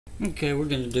Okay, we're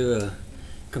going to do a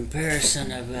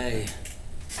comparison of a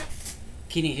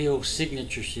Kenny Hill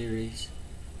Signature Series,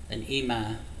 an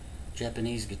Imai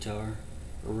Japanese guitar,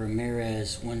 a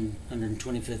Ramirez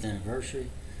 125th anniversary,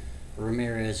 a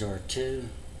Ramirez R2,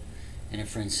 and a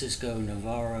Francisco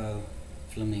Navarro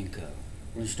flamenco.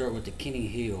 We're going to start with the Kenny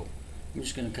Hill. I'm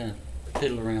just going to kind of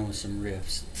fiddle around with some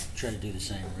riffs, try to do the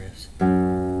same riffs.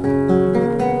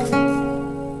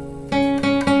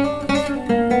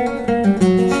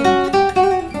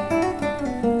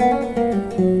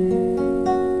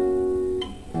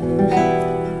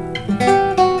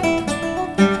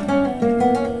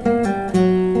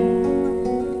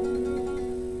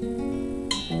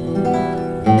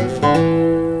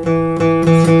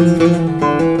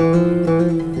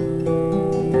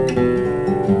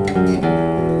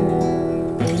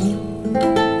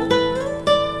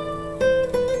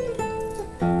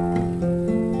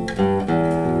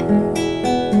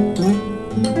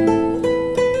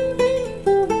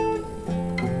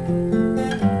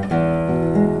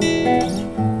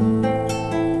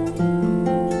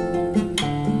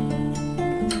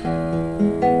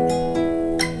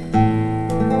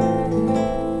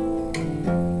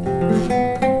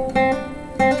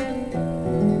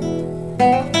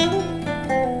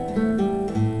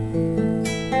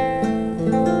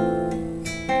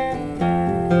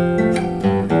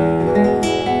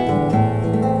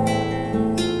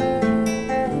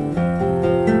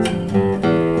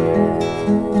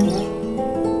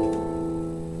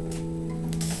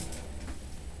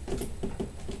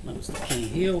 That was the Kenny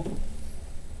Hill.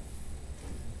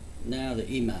 Now the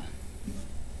Imai.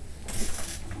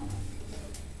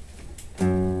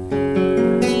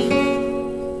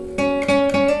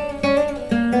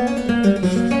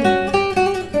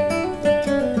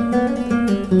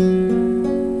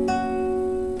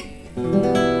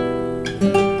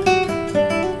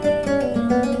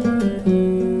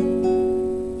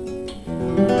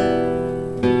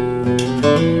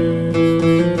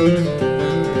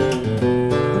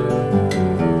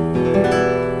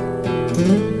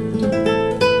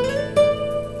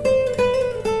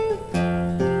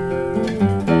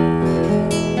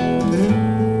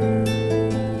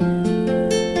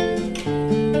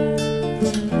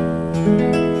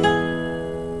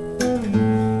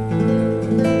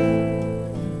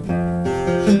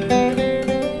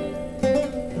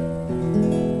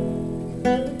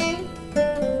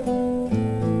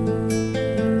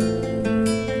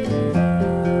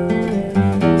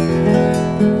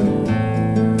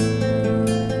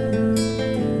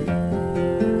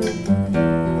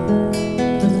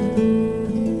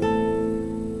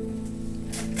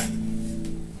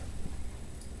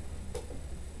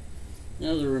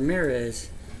 Now the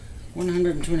Ramirez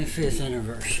 125th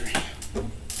anniversary.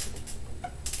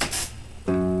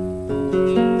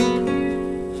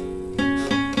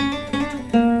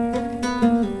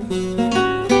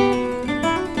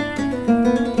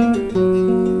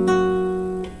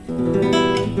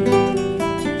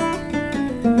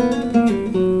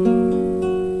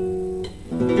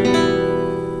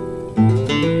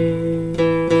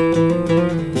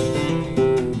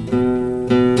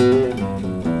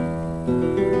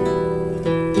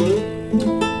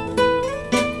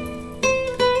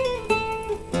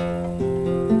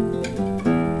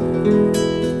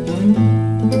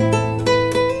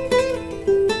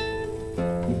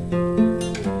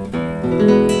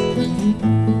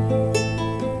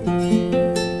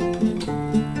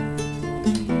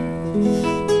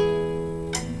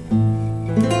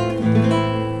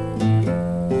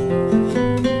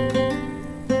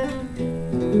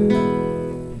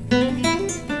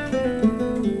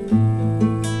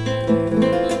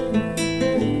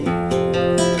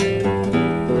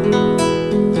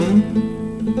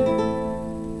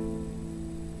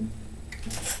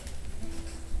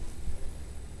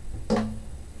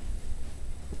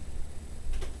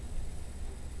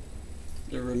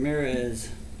 The Ramirez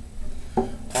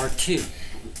R2.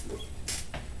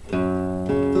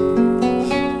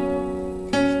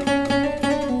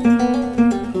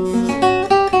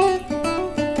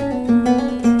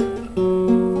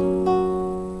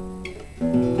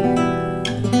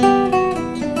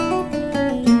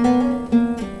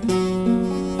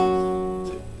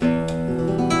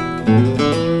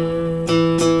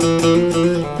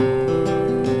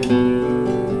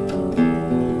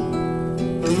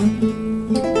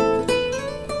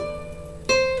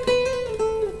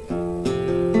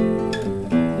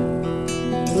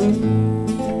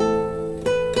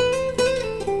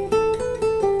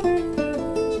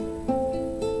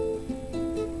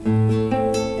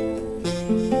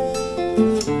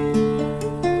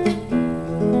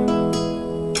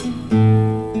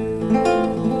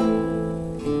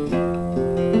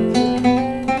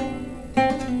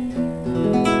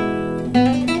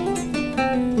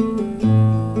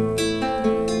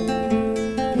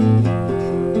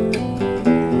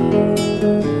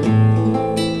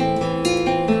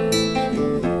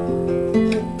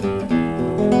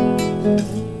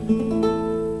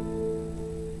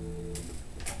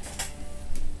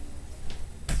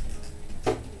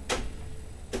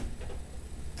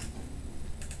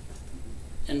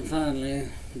 play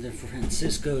the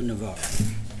Francisco Navarro.